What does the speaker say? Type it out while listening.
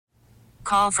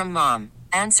Call from mom.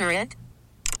 Answer it.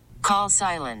 Call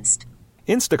silenced.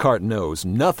 Instacart knows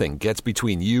nothing gets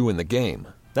between you and the game.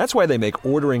 That's why they make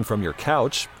ordering from your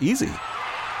couch easy.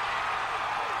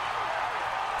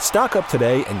 Stock up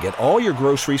today and get all your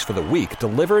groceries for the week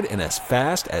delivered in as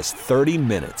fast as 30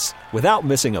 minutes without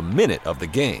missing a minute of the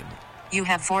game. You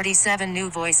have 47 new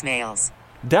voicemails.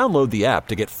 Download the app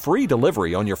to get free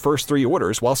delivery on your first 3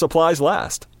 orders while supplies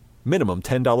last. Minimum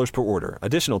 $10 per order.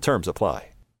 Additional terms apply.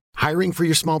 Hiring for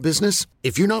your small business?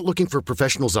 If you're not looking for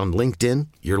professionals on LinkedIn,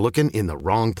 you're looking in the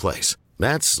wrong place.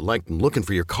 That's like looking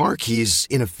for your car keys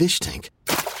in a fish tank.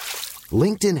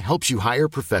 LinkedIn helps you hire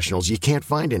professionals you can't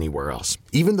find anywhere else,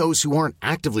 even those who aren't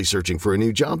actively searching for a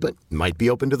new job but might be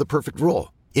open to the perfect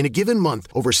role. In a given month,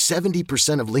 over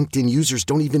 70% of LinkedIn users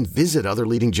don't even visit other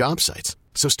leading job sites.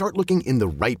 So start looking in the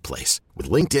right place. With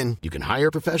LinkedIn, you can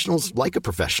hire professionals like a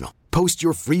professional. Post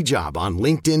your free job on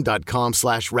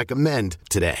linkedin.com/recommend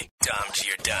today. Dom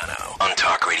Giordano on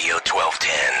Talk Radio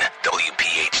 1210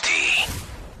 WPHT.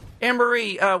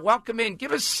 Anne-Marie, welcome in.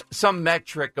 Give us some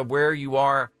metric of where you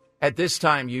are at this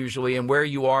time usually and where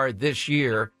you are this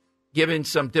year, given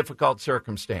some difficult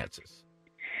circumstances.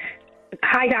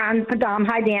 Hi, Dom.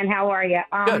 Hi, Dan. How are you?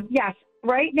 Good. Yes,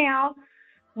 right now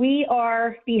we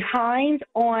are behind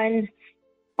on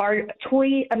our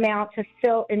toy amount to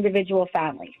fill individual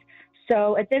families.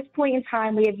 So at this point in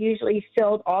time, we have usually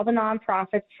filled all the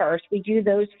nonprofits first. We do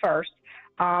those first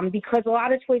because a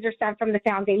lot of toys are sent from the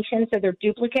foundation, so they're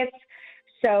duplicates.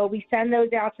 So we send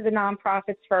those out to the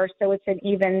nonprofits first, so it's an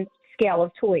even scale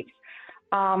of toys.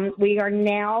 We are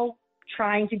now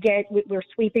we're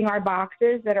sweeping our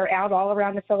boxes that are out all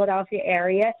around the Philadelphia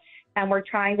area, and we're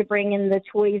trying to bring in the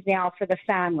toys now for the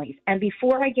families. And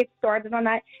before I get started on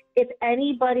that, if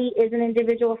anybody is an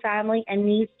individual family and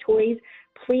needs toys,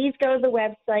 please go to the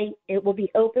website. It will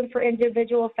be open for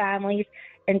individual families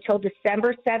until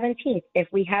December 17th.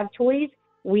 If we have toys,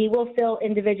 we will fill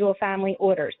individual family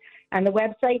orders. And the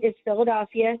website is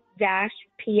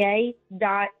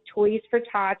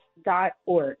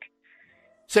philadelphia-pa.toysfortots.org.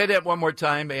 Say that one more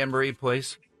time, Anne-Marie,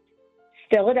 please.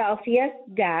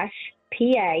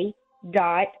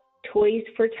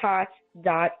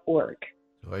 Philadelphia-pa.toysfortots.org.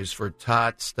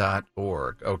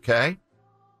 Toysfortots.org, okay.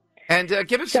 And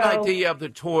give us an idea of the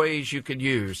toys you could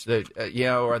use.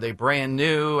 Are they brand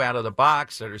new, out of the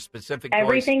box, that are specific toys?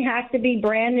 Everything has to be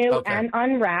brand new and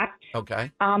unwrapped. Okay.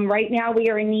 Right now we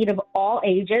are in need of all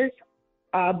ages,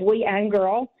 boy and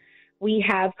girl. We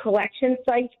have collection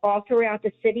sites all throughout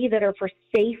the city that are for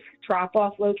safe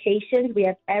drop-off locations. We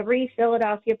have every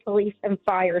Philadelphia police and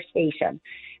fire station.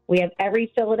 We have every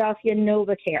Philadelphia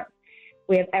NovaCare.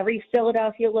 We have every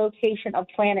Philadelphia location of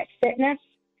Planet Fitness.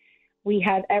 We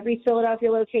have every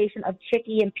Philadelphia location of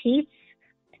Chicky and Pete's.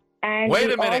 And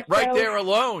wait a minute, right there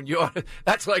alone,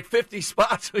 that's like 50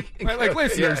 spots. Like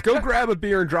listeners, go grab a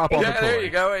beer and drop off a toy. There you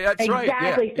go. That's right.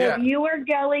 Exactly. So if you are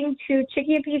going to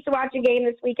Chicky and Pete's to watch a game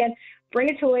this weekend,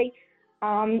 bring a toy.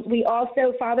 We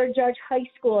also, Father Judge High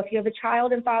School, if you have a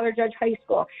child in Father Judge High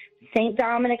School, St.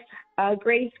 Dominic's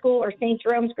grade school or St.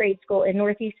 Jerome's grade school in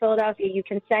Northeast Philadelphia, you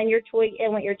can send your toy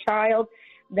in with your child.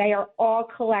 They are all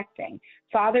collecting.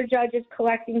 Father Judge is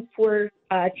collecting for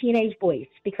teenage boys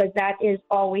because that is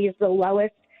always the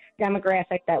lowest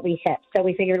demographic that we hit. So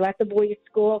we figured let the boys'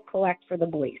 school collect for the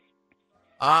boys.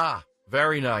 Ah,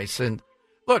 very nice. And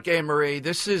look, Anne-Marie,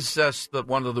 this is just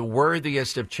one of the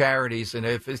worthiest of charities, and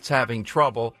if it's having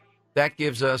trouble, that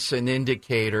gives us an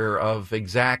indicator of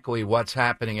exactly what's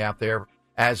happening out there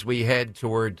as we head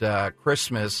toward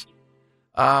Christmas.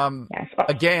 Yes.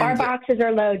 Again, our boxes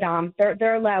are low, Dom.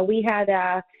 They're low. We had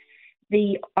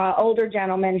the older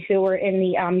gentlemen who were in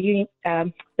the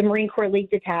Marine Corps League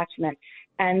detachment,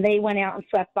 and they went out and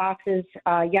swept boxes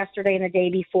yesterday and the day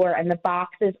before, and the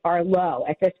boxes are low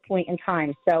at this point in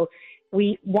time. So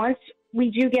once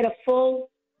we do get a full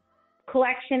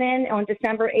collection in on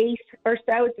December 8th or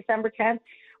so, December 10th,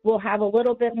 we'll have a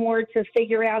little bit more to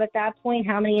figure out at that point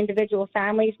how many individual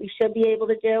families we should be able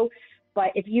to do.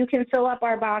 But if you can fill up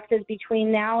our boxes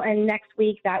between now and next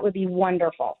week, that would be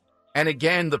wonderful. And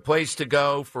again, the place to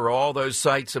go for all those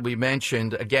sites that we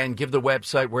mentioned, again, give the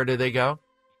website. Where do they go?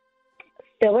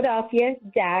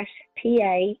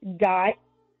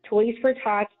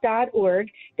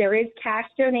 Philadelphia-pa.toysfortots.org. There is cash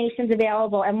donations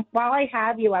available. And while I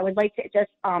have you, I would like to just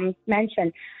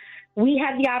mention, we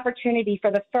had the opportunity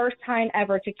for the first time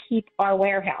ever to keep our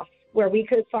warehouse where we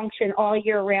could function all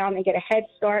year round and get a head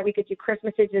start. We could do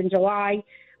Christmases in July.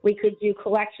 We could do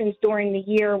collections during the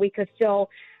year. We could fill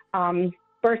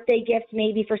birthday gifts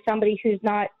maybe for somebody who's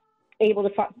not able to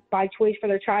buy toys for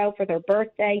their child for their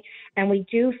birthday. And we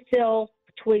do fill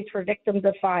toys for victims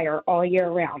of fire all year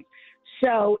round.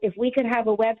 So if we could have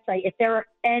a website, if there are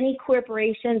any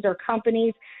corporations or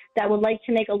companies that would like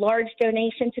to make a large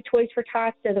donation to Toys for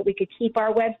Tots so that we could keep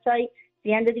our website at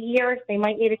the end of the year, they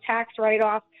might need a tax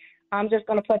write-off. I'm just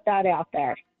going to put that out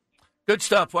there. Good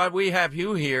stuff. While we have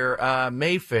you here,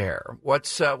 Mayfair,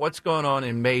 what's going on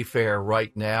in Mayfair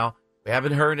right now? We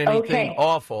haven't heard anything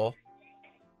awful.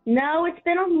 No, it's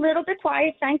been a little bit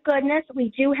quiet, thank goodness.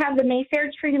 We do have the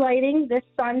Mayfair tree lighting this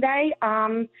Sunday.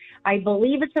 I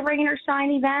believe it's a rain or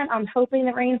shine event. I'm hoping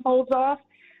the rain holds off.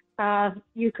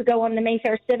 You could go on the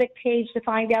Mayfair Civic page to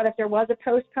find out if there was a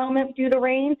postponement due to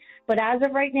rain. But as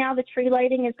of right now, the tree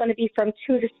lighting is going to be from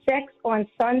 2 to 6 on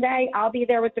Sunday. I'll be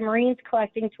there with the Marines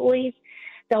collecting toys.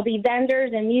 There'll be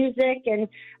vendors and music and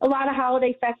a lot of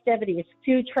holiday festivities,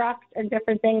 food trucks and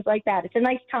different things like that. It's a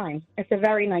nice time. It's a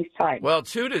very nice time. Well,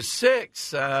 2 to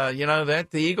 6, that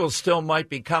the Eagles still might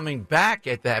be coming back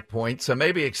at that point. So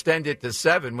maybe extend it to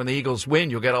 7. When the Eagles win,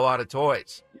 you'll get a lot of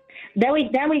toys. Then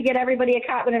we get everybody a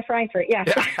Cotman in Frankfurt. Yes.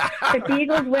 If the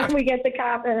Eagles win, we get the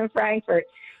Cotman in Frankfurt.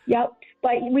 Yep.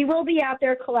 But we will be out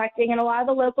there collecting, and a lot of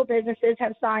the local businesses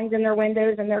have signs in their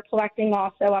windows, and they're collecting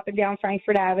also up and down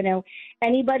Frankfurt Avenue.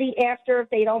 Anybody after, if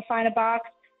they don't find a box,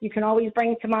 you can always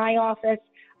bring it to my office.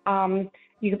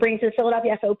 You can bring it to the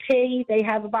Philadelphia FOP. They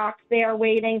have a box there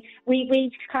waiting.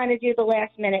 We kind of do the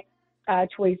last-minute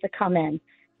toys that come in.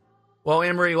 Well,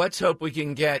 Anne-Marie, let's hope we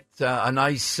can get a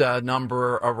nice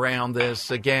number around this.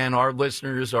 Again, our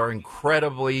listeners are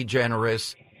incredibly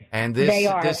generous, and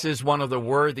this is one of the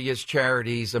worthiest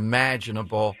charities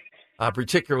imaginable,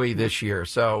 particularly this year.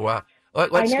 So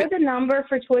let's the number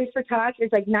for Toys for Tots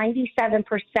is like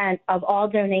 97% of all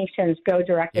donations go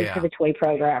directly to the toy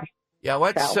program. Yeah,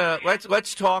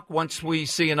 let's talk once we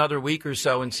see another week or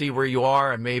so and see where you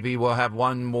are, and maybe we'll have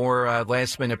one more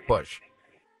last-minute push.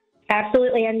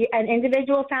 Absolutely, and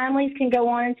individual families can go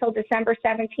on until December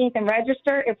 17th and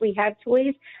register. If we have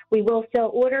toys, we will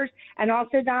fill orders. And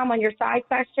also, Dom, on your side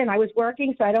question, I was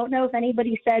working, so I don't know if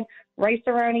anybody said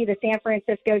Rice-A-Roni, the San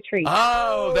Francisco treat.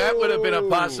 Oh, that would have been a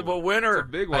possible winner. That's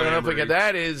a big one, I don't know if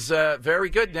that is very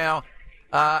good. Now,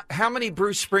 how many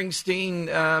Bruce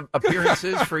Springsteen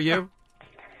appearances for you?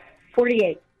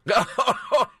 48.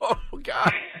 Oh,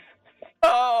 God.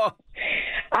 Oh.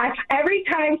 Every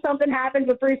time something happens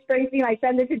with Bruce Springsteen, I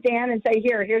send it to Dan and say,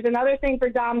 here's another thing for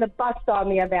Dom to bust on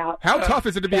me about. How tough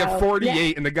is it to be at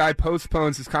 48 and the guy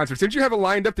postpones his concert? Didn't you have it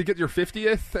lined up to get your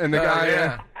 50th? And the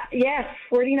guy... Yes,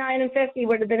 49 and 50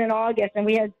 would have been in August, and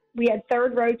we had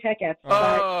third row tickets.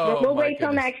 But we'll wait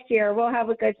till next year. We'll have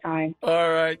a good time. All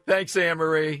right. Thanks,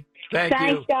 Anne-Marie. Thanks,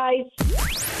 you. Guys.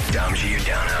 Dom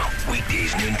Giordano,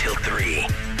 weekdays noon till 3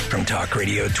 from Talk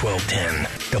Radio 1210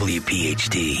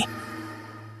 WPHT.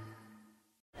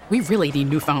 We really need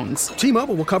new phones.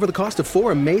 T-Mobile will cover the cost of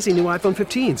 4 amazing new iPhone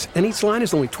 15s, and each line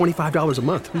is only $25 a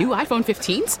month. New iPhone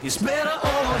 15s? It's better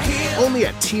over here. Only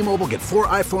at T-Mobile, get 4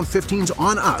 iPhone 15s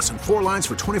on us and 4 lines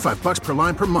for $25 per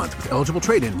line per month with eligible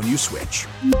trade-in when you switch.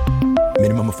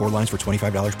 Minimum of 4 lines for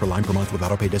 $25 per line per month with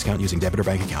autopay discount using debit or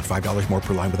bank account. $5 more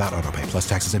per line without autopay, plus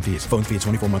taxes and fees. Phone fee at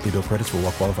 24 monthly bill credits for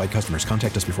well-qualified customers.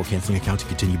 Contact us before canceling account to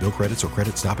continue bill credits or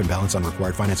credit stop and balance on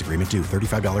required finance agreement due.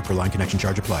 $35 per line connection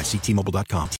charge applies. See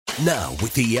T-Mobile.com. Now,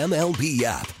 with the MLB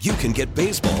app, you can get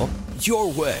baseball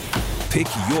your way. Pick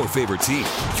your favorite team,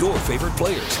 your favorite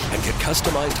players, and get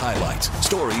customized highlights,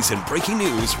 stories, and breaking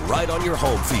news right on your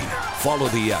home feed. Follow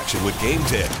the action with Game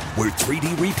Day, where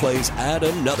 3D replays add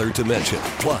another dimension.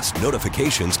 Plus,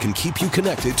 notifications can keep you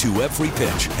connected to every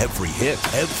pitch, every hit,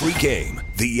 every game.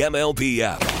 The MLB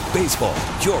app. Baseball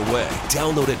your way.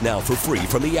 Download it now for free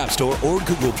from the App Store or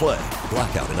Google Play.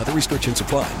 Blackout and other restrictions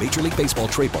apply. Major League Baseball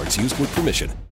trademarks used with permission.